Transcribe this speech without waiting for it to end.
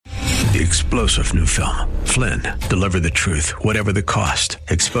The explosive new film, Flynn, deliver the truth, whatever the cost,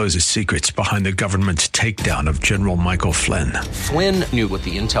 exposes secrets behind the government's takedown of General Michael Flynn. Flynn knew what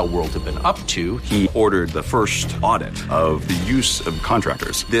the intel world had been up to. He ordered the first audit of the use of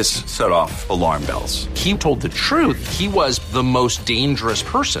contractors. This set off alarm bells. He told the truth. He was the most dangerous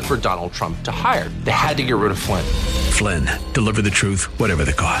person for Donald Trump to hire. They had to get rid of Flynn. Flynn, deliver the truth, whatever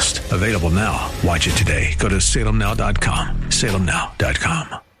the cost. Available now. Watch it today. Go to salemnow.com.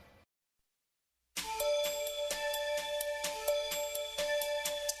 salemnow.com.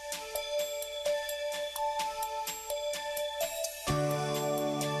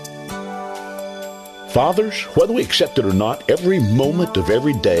 Fathers, whether we accept it or not, every moment of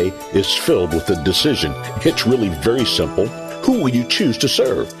every day is filled with a decision. It's really very simple. Who will you choose to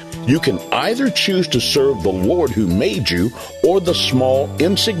serve? You can either choose to serve the Lord who made you or the small,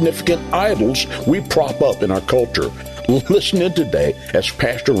 insignificant idols we prop up in our culture. Listen in today as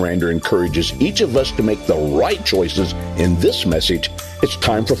Pastor Rander encourages each of us to make the right choices in this message. It's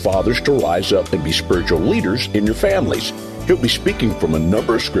time for fathers to rise up and be spiritual leaders in your families. He'll be speaking from a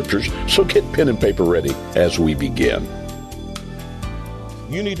number of scriptures, so get pen and paper ready as we begin.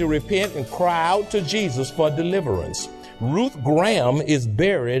 You need to repent and cry out to Jesus for deliverance. Ruth Graham is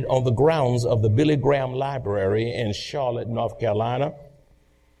buried on the grounds of the Billy Graham Library in Charlotte, North Carolina.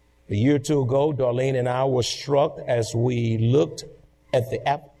 A year or two ago, Darlene and I were struck as we looked at the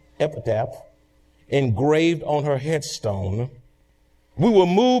epitaph engraved on her headstone. We were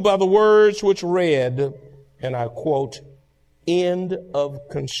moved by the words which read, and I quote, "End of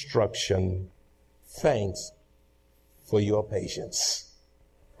construction. Thanks for your patience."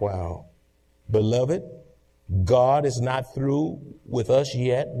 Wow. Beloved, God is not through with us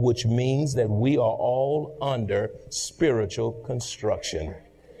yet, which means that we are all under spiritual construction.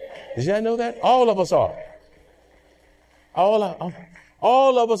 Did you know that? All of us are. All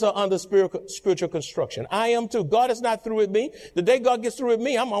of us are under spiritual construction. I am too. God is not through with me. The day God gets through with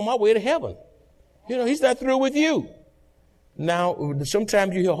me, I'm on my way to heaven. You know, he's not through with you. Now,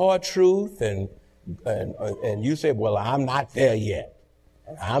 sometimes you hear hard truth and you say, well, I'm not there yet.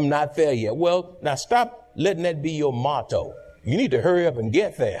 I'm not there yet. Well, now stop letting that be your motto. You need to hurry up and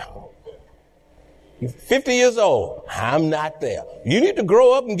get there. You're 50 years old. I'm not there. You need to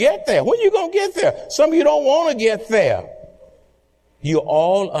grow up and get there. When are you going to get there? Some of you don't want to get there. You're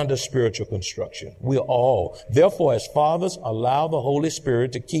all under spiritual construction. We're all. Therefore, as fathers, allow the Holy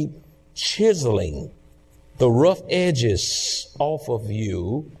Spirit to keep chiseling the rough edges off of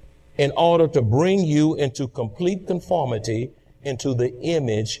you in order to bring you into complete conformity into the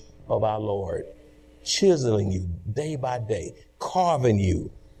image of our Lord. Chiseling you day by day, carving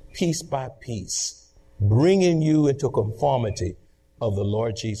you piece by piece, bringing you into conformity of the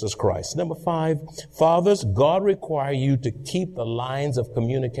Lord Jesus Christ. Number 5, fathers, God requires you to keep the lines of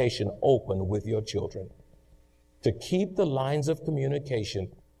communication open with your children. To keep the lines of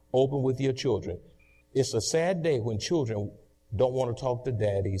communication open with your children. It's a sad day when children don't want to talk to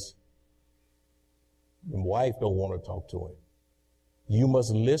daddies and wife don't want to talk to him. You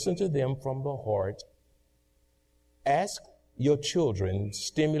must listen to them from the heart. Ask your children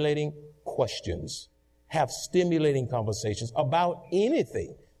stimulating questions. Have stimulating conversations about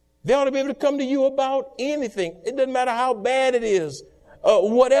anything. They ought to be able to come to you about anything. It doesn't matter how bad it is,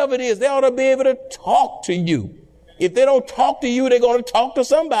 whatever it is. They ought to be able to talk to you. If they don't talk to you, they're going to talk to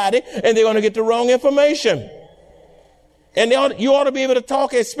somebody and they're going to get the wrong information. And you ought to be able to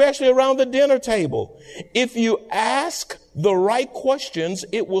talk, especially around the dinner table. If you ask the right questions,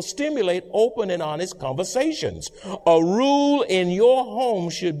 it will stimulate open and honest conversations. A rule in your home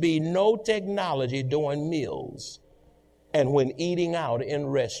should be no technology during meals and when eating out in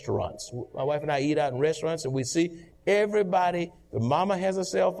restaurants. My wife and I eat out in restaurants and we see everybody, the mama has a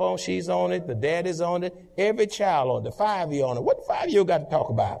cell phone, she's on it, the dad is on it, every child on it, the 5-year on it. What the 5-year got to talk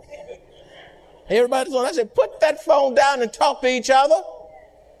about? Everybody's on it. I said, put that phone down and talk to each other.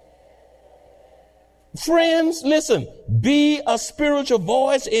 Friends, listen, be a spiritual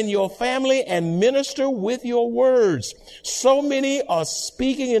voice in your family and minister with your words. So many are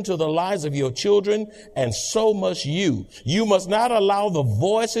speaking into the lives of your children, and so must you. You must not allow the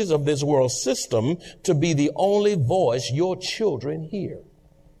voices of this world system to be the only voice your children hear.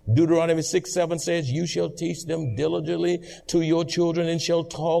 Deuteronomy 6:7 says, you shall teach them diligently to your children and shall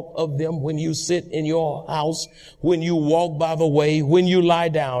talk of them when you sit in your house, when you walk by the way, when you lie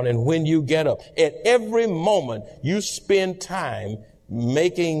down, and when you get up. At every moment, you spend time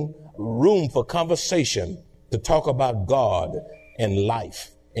making room for conversation to talk about God and life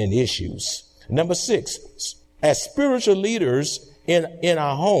and issues. Number 6, as spiritual leaders in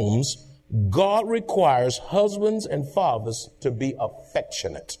our homes, God requires husbands and fathers to be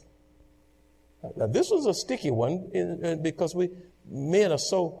affectionate. Now, this was a sticky one because men are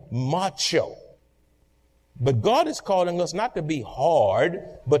so macho. But God is calling us not to be hard,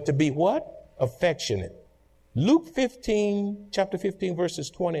 but to be what? Affectionate. Luke 15, chapter 15, verses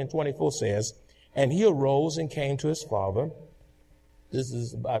 20 and 24 says, and he arose and came to his father. This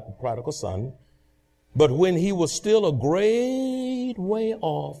is about the prodigal son. But when he was still a great way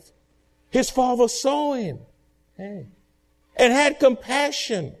off, his father saw him and had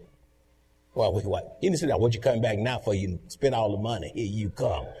compassion. Well, what? He didn't say, now, what you coming back now for? You spend all the money. Here you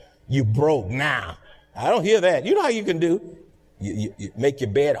come. You broke now. I don't hear that. You know how you can do? You make your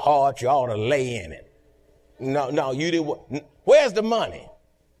bed hard. You ought to lay in it. No, you didn't. Where's the money?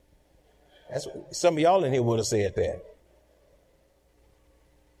 That's what, some of y'all in here would have said that.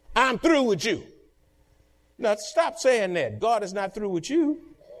 I'm through with you. Now, stop saying that. God is not through with you.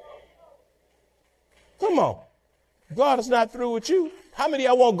 Come on. God is not through with you. How many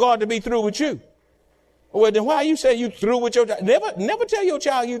of y'all want God to be through with you? Well, then why you say you through with your child? Never tell your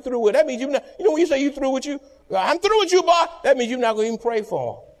child you through with. That means when you say you through with you, I'm through with you, boy. That means you're not going to even pray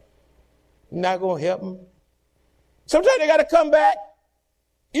for them. You're not going to help them. Sometimes they got to come back.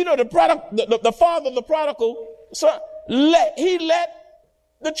 You know, the father of the prodigal son, he let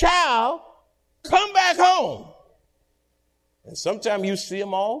the child come back home. And sometimes you see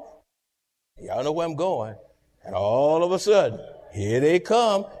them off. Y'all know where I'm going. And all of a sudden, here they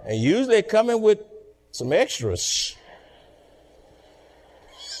come. And usually they come in with some extras.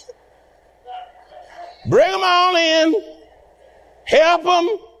 Bring them all in. Help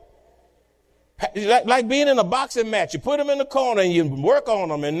them. Like being in a boxing match. You put them in the corner and you work on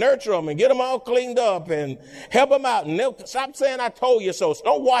them and nurture them and get them all cleaned up and help them out. And stop saying I told you so.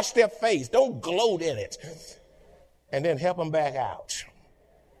 Don't wash their face. Don't gloat in it. And then help them back out.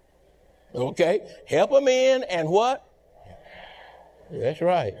 Okay? Help them in and what? That's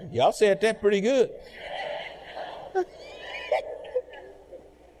right. Y'all said that pretty good.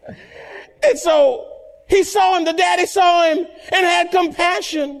 And so he saw him, the daddy saw him and had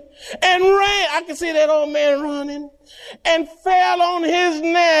compassion and ran. I can see that old man running and fell on his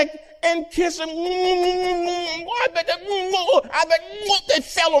neck and kissed him. I bet they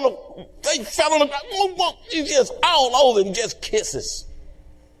fell on him. He just all over him, just kisses.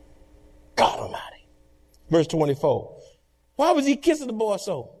 God Almighty. Verse 24. Why was he kissing the boy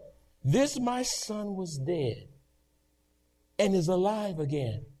so? This my son was dead and is alive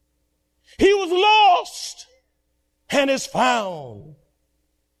again. He was lost and is found.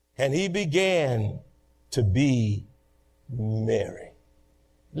 And he began to be merry.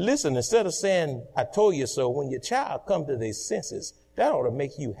 Listen, instead of saying, I told you so, when your child comes to their senses, that ought to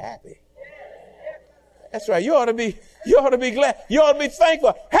make you happy. That's right. You ought to be glad. You ought to be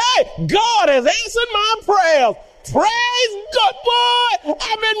thankful. Hey, God has answered my prayers. Praise God, boy.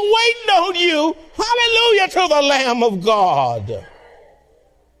 I've been waiting on you. Hallelujah to the Lamb of God.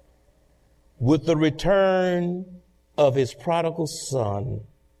 With the return of his prodigal son,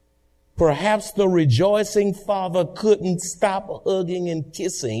 perhaps the rejoicing father couldn't stop hugging and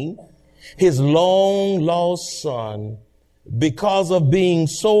kissing his long-lost son because of being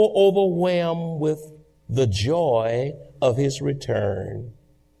so overwhelmed with the joy of his return.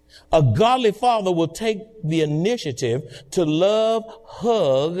 A godly father will take the initiative to love,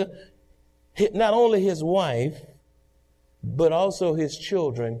 hug not only his wife, but also his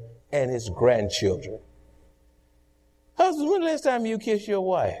children and his grandchildren. Husbands, when the last time you kissed your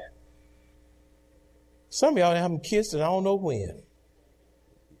wife? Some of y'all haven't kissed and I don't know when.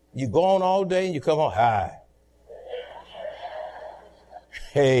 You go on all day and you come home, hi.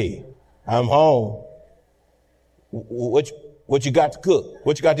 Hey, I'm home. What you got to cook?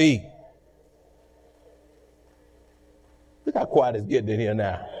 What you got to eat? Look how quiet it's getting in here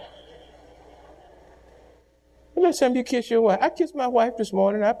now. The last time you kiss your wife, I kissed my wife this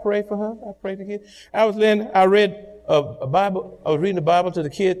morning. I prayed for her. I prayed again. I read a Bible. I was reading the Bible to the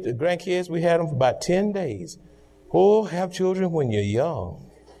grandkids. We had them for about 10 days. Oh, have children when you're young.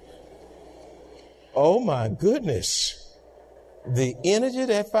 Oh my goodness. The energy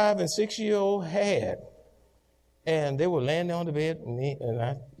that 5 and 6 year old had. And they were laying on the bed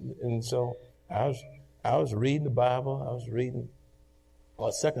and so I was reading the Bible. I was reading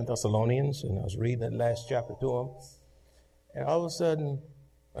 2 Thessalonians, and I was reading that last chapter to them. And all of a sudden,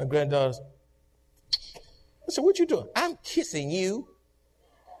 my granddaughter said, what you doing? I'm kissing you.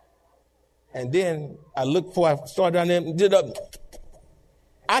 And then I looked before I started down there and did up.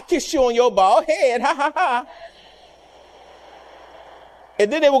 I kissed you on your bald head. Ha, ha, ha.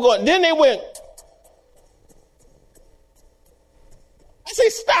 And then they went. I say,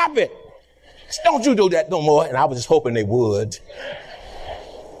 stop it. Don't you do that no more. And I was just hoping they would.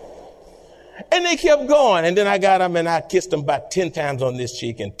 And And they kept going. And then I got them and I kissed them about 10 times on this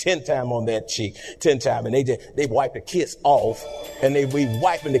cheek and 10 times on that cheek, 10 times. And they wiped the kiss off. And they be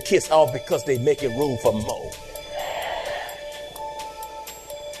wiping the kiss off because they making room for more.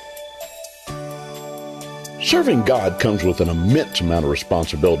 Serving God comes with an immense amount of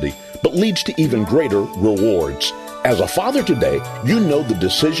responsibility, but leads to even greater rewards. As a father today, you know the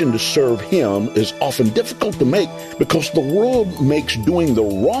decision to serve Him is often difficult to make because the world makes doing the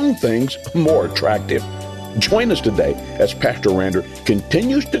wrong things more attractive. Join us today as Pastor Rander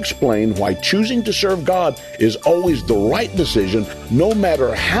continues to explain why choosing to serve God is always the right decision, no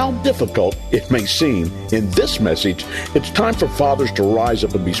matter how difficult it may seem. In this message, it's time for fathers to rise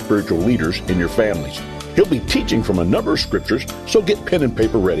up and be spiritual leaders in your families. He'll be teaching from a number of scriptures, so get pen and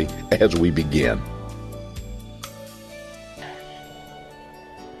paper ready as we begin.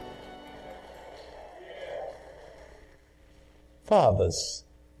 Fathers,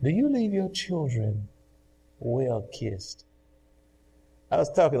 do you leave your children well kissed? I was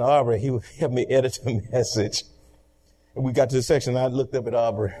talking to Aubrey. He would help me edit a message. And we got to the section, I looked up at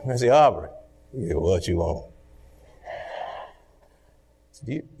Aubrey. I said, Aubrey, yeah, what you want?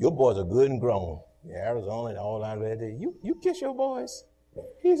 Your boys are good and grown. Arizona and all out there. You kiss your boys?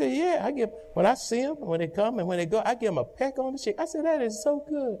 He said, yeah, when I see them, when they come and when they go, I give them a peck on the cheek. I said, that is so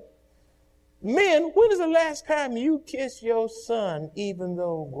good. Men, when is the last time you kissed your son even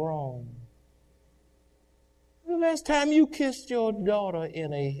though grown? When the last time you kissed your daughter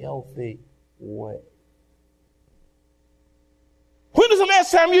in a healthy way? When is the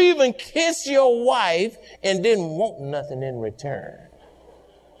last time you even kissed your wife and didn't want nothing in return?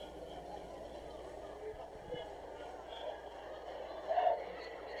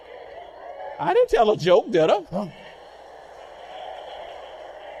 I didn't tell a joke, did I?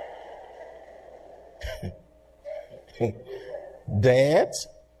 Dads,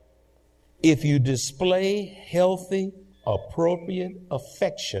 if you display healthy, appropriate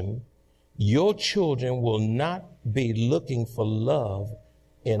affection, your children will not be looking for love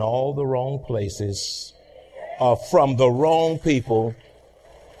in all the wrong places or from the wrong people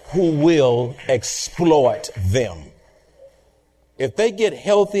who will exploit them. If they get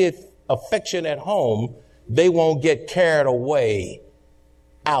healthy affection at home, they won't get carried away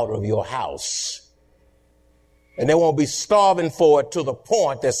out of your house. And they won't be starving for it to the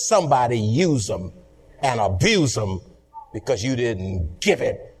point that somebody use them and abuse them because you didn't give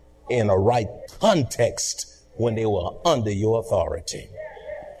it in a right context when they were under your authority.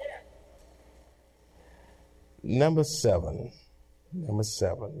 Number seven.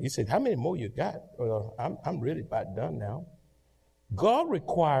 You said, how many more you got? Well, I'm really about done now. God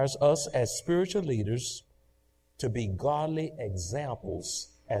requires us as spiritual leaders to be godly examples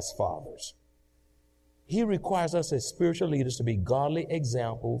as fathers. He requires us as spiritual leaders to be godly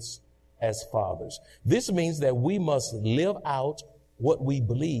examples as fathers. This means that we must live out what we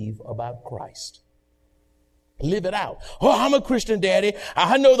believe about Christ. Live it out. Oh, I'm a Christian, Daddy.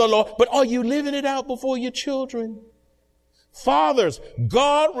 I know the Lord. But are you living it out before your children? Fathers,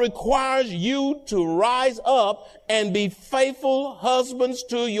 God requires you to rise up and be faithful husbands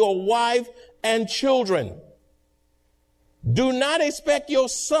to your wife and children. Do not expect your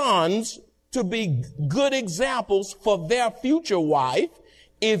sons to be good examples for their future wife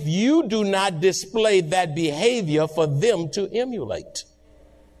if you do not display that behavior for them to emulate.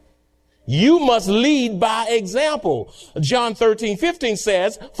 You must lead by example. John 13:15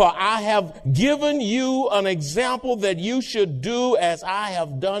 says, for I have given you an example that you should do as I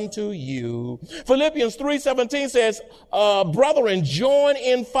have done to you. Philippians 3:17 says, brethren, join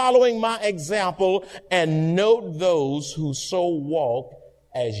in following my example and note those who so walk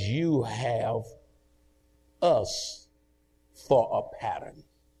as you have us for a pattern,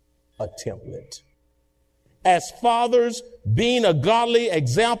 a template. As fathers, being a godly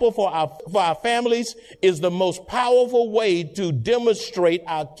example for our families is the most powerful way to demonstrate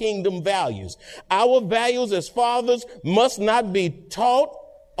our kingdom values. Our values as fathers must not be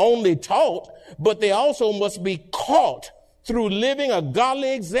only taught, but they also must be caught through living a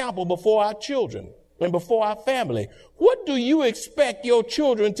godly example before our children and before our family. What do you expect your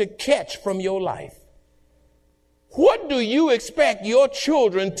children to catch from your life? What do you expect your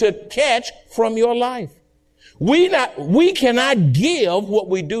children to catch from your life? We cannot give what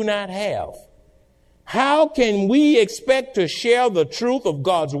we do not have. How can we expect to share the truth of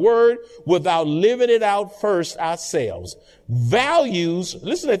God's word without living it out first ourselves? Values,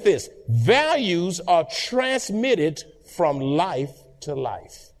 listen to this, values are transmitted from life to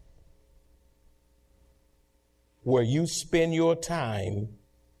life. Where you spend your time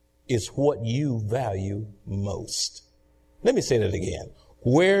is what you value most. Let me say that again.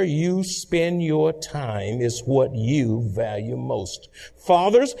 Where you spend your time is what you value most.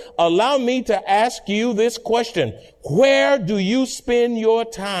 Fathers, allow me to ask you this question. Where do you spend your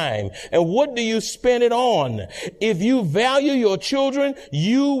time? And what do you spend it on? If you value your children,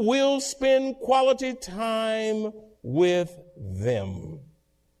 you will spend quality time with them.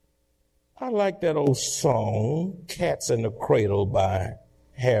 I like that old song, Cats in the Cradle by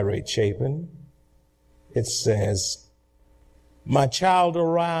Harry Chapin. It says, my child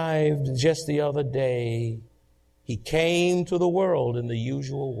arrived just the other day. He came to the world in the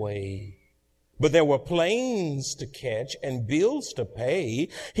usual way. But there were planes to catch and bills to pay.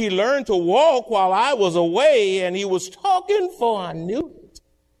 He learned to walk while I was away, and he was talking for I knew it.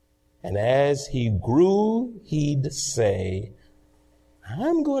 And as he grew, he'd say,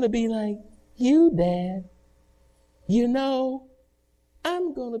 I'm going to be like you, Dad. You know,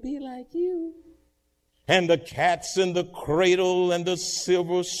 I'm going to be like you. And the cat's in the cradle and the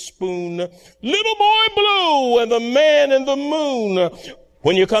silver spoon, little boy blue and the man in the moon.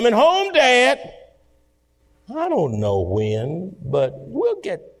 When you're coming home, Dad, I don't know when, but we'll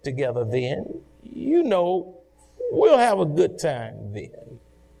get together then. You know, we'll have a good time then.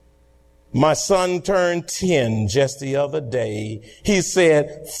 My son turned 10 just the other day. He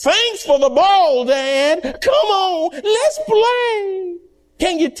said, thanks for the ball, Dad. Come on, let's play.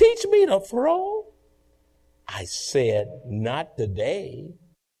 Can you teach me to throw? I said, not today.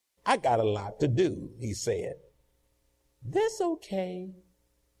 I got a lot to do, he said. That's okay.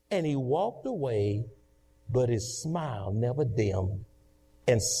 And he walked away, but his smile never dimmed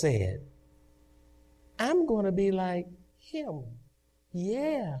and said, I'm going to be like him.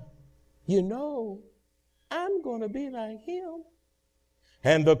 Yeah, you know, I'm going to be like him.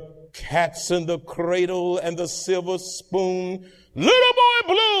 And the cat's in the cradle and the silver spoon, little boy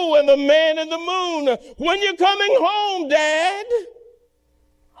blue and the man in the moon. When you're coming home, Dad?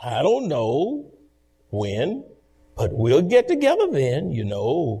 I don't know when, but we'll get together then, you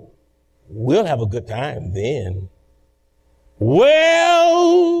know. We'll have a good time then.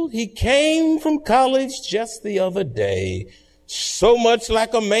 Well, he came from college just the other day. So much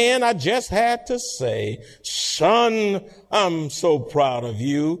like a man, I just had to say, son, I'm so proud of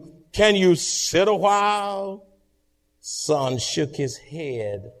you. Can you sit a while? Son shook his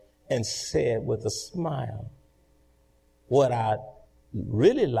head and said with a smile, what I'd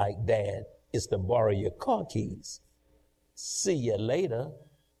really like, Dad, is to borrow your car keys. See you later.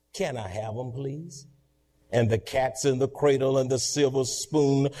 Can I have them, please? And the cat's in the cradle and the silver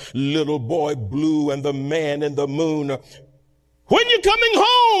spoon, little boy blue and the man in the moon. When you coming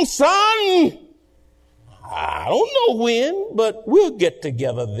home, son? I don't know when, but we'll get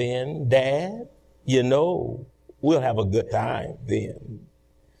together then, Dad. You know, we'll have a good time then.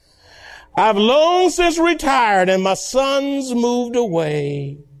 I've long since retired and my son's moved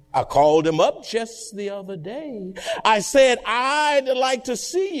away. I called him up just the other day. I said, I'd like to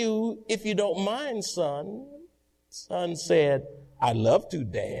see you if you don't mind, son. Son said, I'd love to,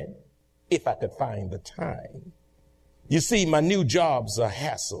 Dad, if I could find the time. You see, my new job's a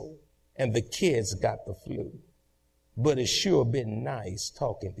hassle, and the kids got the flu. But it's sure been nice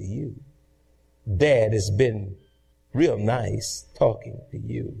talking to you. Dad, it's been real nice talking to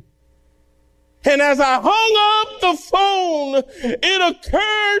you. And as I hung up the phone, it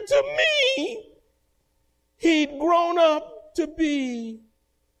occurred to me he'd grown up to be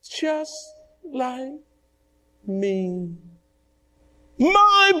just like me.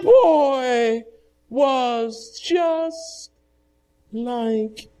 My boy was just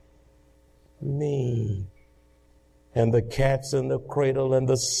like me. And the cat's in the cradle and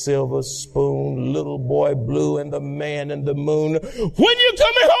the silver spoon, little boy blue and the man in the moon. When you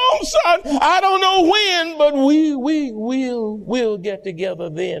coming home, son? I don't know when, but we'll get together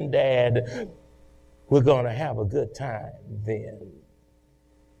then, Dad. We're going to have a good time then.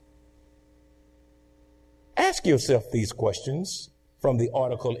 Ask yourself these questions from the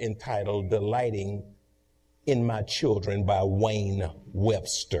article entitled Delighting in My Children by Wayne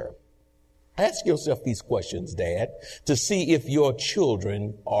Webster. Ask yourself these questions, Dad, to see if your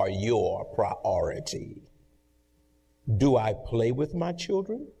children are your priority. Do I play with my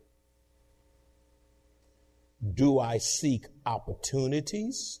children? Do I seek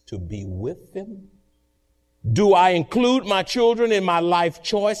opportunities to be with them? Do I include my children in my life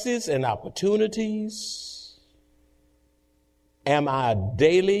choices and opportunities? Am I a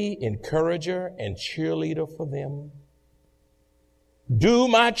daily encourager and cheerleader for them? Do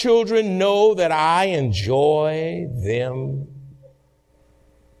my children know that I enjoy them?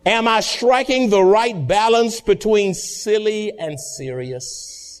 Am I striking the right balance between silly and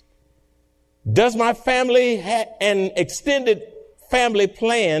serious? Does my family have an extended family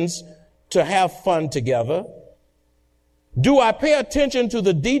plans to have fun together? Do I pay attention to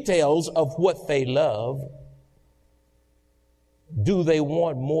the details of what they love? Do they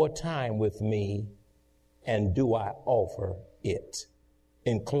want more time with me? And do I offer it?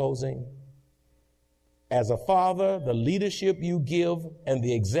 In closing, as a father, the leadership you give and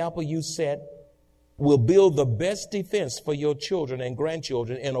the example you set will build the best defense for your children and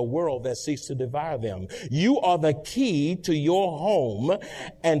grandchildren in a world that seeks to devour them. You are the key to your home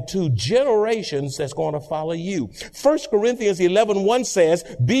and to generations that's going to follow you. 1 Corinthians 11:1 says,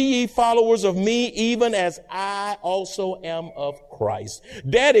 "Be ye followers of me, even as I also am of Christ."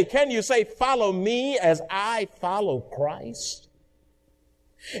 Daddy, can you say, "Follow me as I follow Christ"?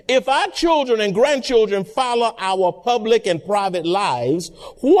 If our children and grandchildren follow our public and private lives,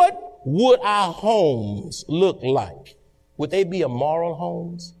 what would our homes look like? Would they be immoral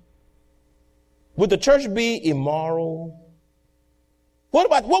homes? Would the church be immoral? What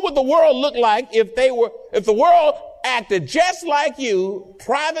would the world look like if the world acted just like you,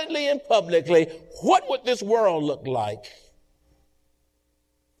 privately and publicly? What would this world look like?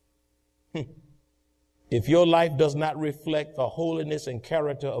 If your life does not reflect the holiness and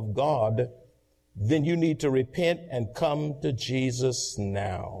character of God, then you need to repent and come to Jesus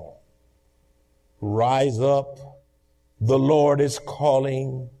now. Rise up. The Lord is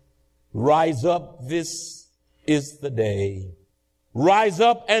calling. Rise up. This is the day. Rise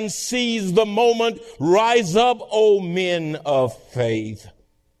up and seize the moment. Rise up, O men of faith.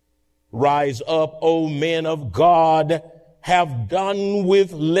 Rise up, O men of God. Have done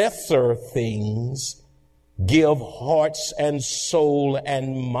with lesser things. Give hearts and soul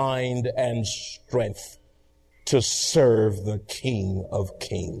and mind and strength to serve the King of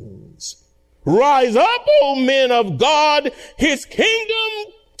Kings. Rise up, O men of God. His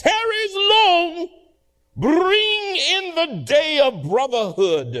kingdom tarries long. Bring in the day of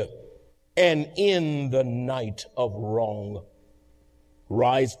brotherhood and in the night of wrong.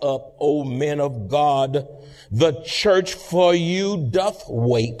 Rise up, O men of God. The church for you doth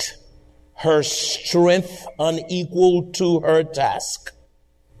wait, her strength unequal to her task.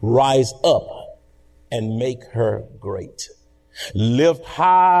 Rise up and make her great. Lift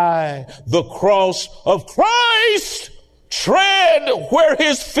high the cross of Christ. Tread where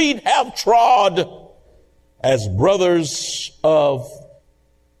his feet have trod. As brothers of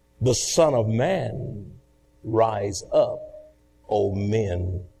the Son of Man, rise up, O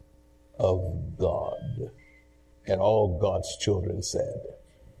men of God. And all God's children said,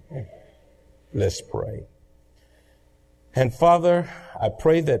 let's pray. And Father, I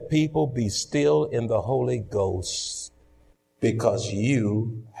pray that people be still in the Holy Ghost because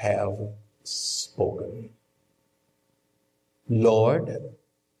you have spoken. Lord,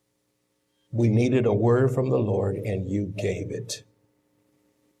 we needed a word from the Lord and you gave it.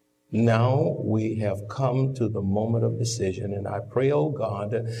 Now we have come to the moment of decision, and I pray, oh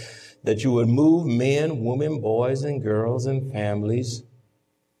God, that you would move men, women, boys, and girls and families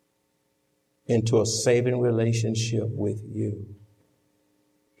into a saving relationship with you.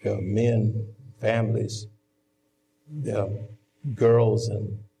 There are men, families, there are girls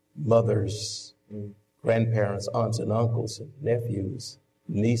and mothers, and grandparents, aunts and uncles, and nephews,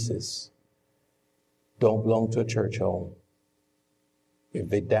 nieces, don't belong to a church home. If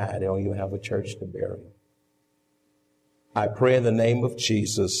they die, they don't even have a church to bury. I pray in the name of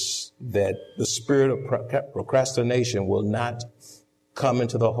Jesus that the spirit of procrastination will not come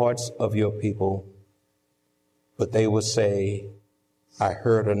into the hearts of your people, but they will say, I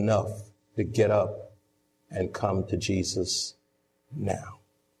heard enough to get up and come to Jesus now.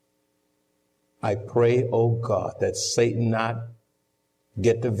 I pray, oh God, that Satan not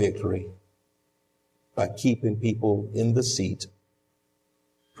get the victory by keeping people in the seat,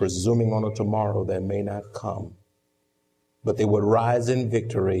 presuming on a tomorrow that may not come, but they would rise in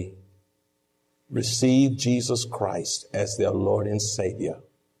victory, receive Jesus Christ as their Lord and Savior,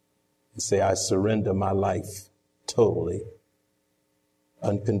 and say, I surrender my life totally,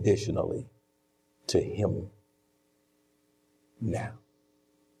 unconditionally to him now.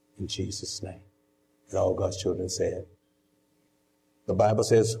 In Jesus' name. And all God's children said. The Bible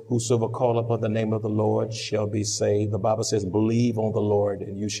says, whosoever call upon the name of the Lord shall be saved. The Bible says, believe on the Lord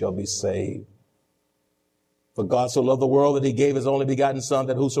and you shall be saved. For God so loved the world that he gave his only begotten Son,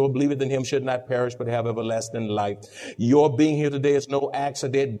 that whosoever believeth in him should not perish but have everlasting life. Your being here today is no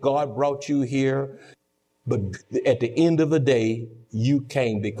accident. God brought you here. But at the end of the day, you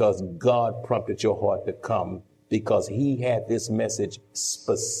came because God prompted your heart to come, because he had this message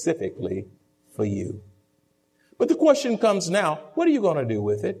specifically for you. But the question comes now, what are you going to do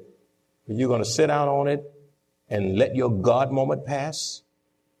with it? Are you going to sit down on it and let your God moment pass?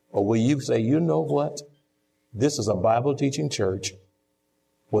 Or will you say, you know what? This is a Bible teaching church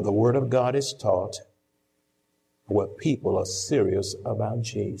where the word of God is taught, where people are serious about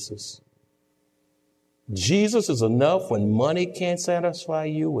Jesus. Jesus is enough when money can't satisfy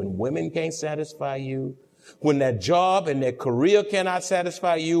you, when women can't satisfy you, when that job and that career cannot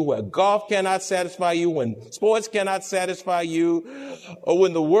satisfy you, when golf cannot satisfy you, when sports cannot satisfy you, or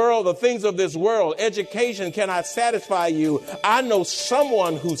when the things of this world, education cannot satisfy you. I know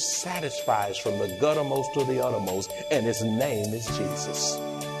someone who satisfies from the guttermost to the uttermost, and his name is Jesus.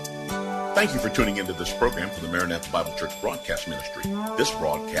 Thank you for tuning into this program from the Maranatha Bible Church Broadcast Ministry. This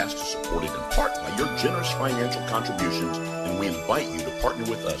broadcast is supported in part by your generous financial contributions, and we invite you to partner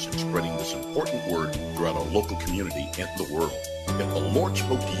with us in spreading this important word throughout our local community and the world. If the Lord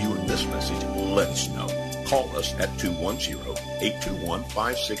spoke to you in this message, let us know. Call us at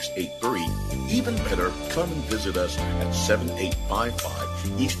 210-821-5683. Even better, come and visit us at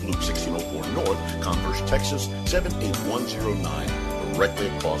 7855 East Loop 1604 North, Converse, Texas 78109.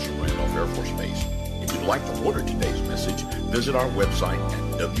 Directly across from Randolph Air Force Base. If you'd like to order today's message, visit our website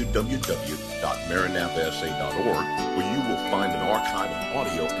at www.maranathasa.org, where you will find an archive of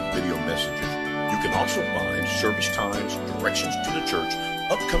audio and video messages. You can also find service times, directions to the church,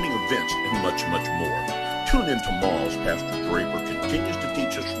 upcoming events, and much, much more. Tune in tomorrow as Pastor Draper continues to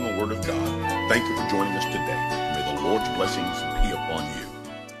teach us from the Word of God. Thank you for joining us today. May the Lord's blessings be upon you.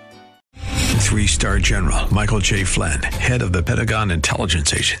 3-star General Michael J. Flynn, head of the Pentagon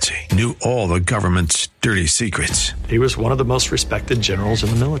Intelligence Agency, knew all the government's dirty secrets. He was one of the most respected generals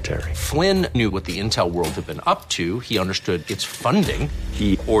in the military. Flynn knew what the intel world had been up to. He understood its funding.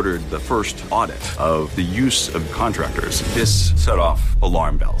 He ordered the first audit of the use of contractors. This set off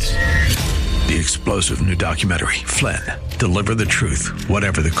alarm bells. The explosive new documentary, Flynn, Deliver the Truth,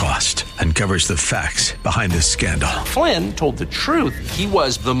 Whatever the Cost, uncovers the facts behind this scandal. Flynn told the truth. He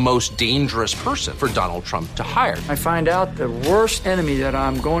was the most dangerous person for Donald Trump to hire. I find out the worst enemy that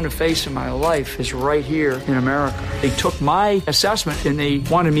I'm going to face in my life is right here in America. They took my assessment and they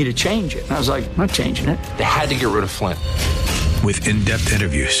wanted me to change it. And I was like, I'm not changing it. They had to get rid of Flynn. With in-depth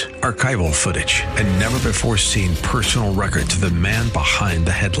interviews, archival footage, and never-before-seen personal records of the man behind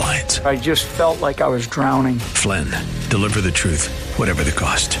the headlines. I just felt like I was drowning. Flynn, Deliver the Truth, Whatever the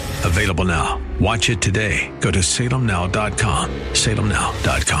Cost. Available now. Watch it today. Go to salemnow.com.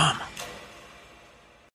 salemnow.com.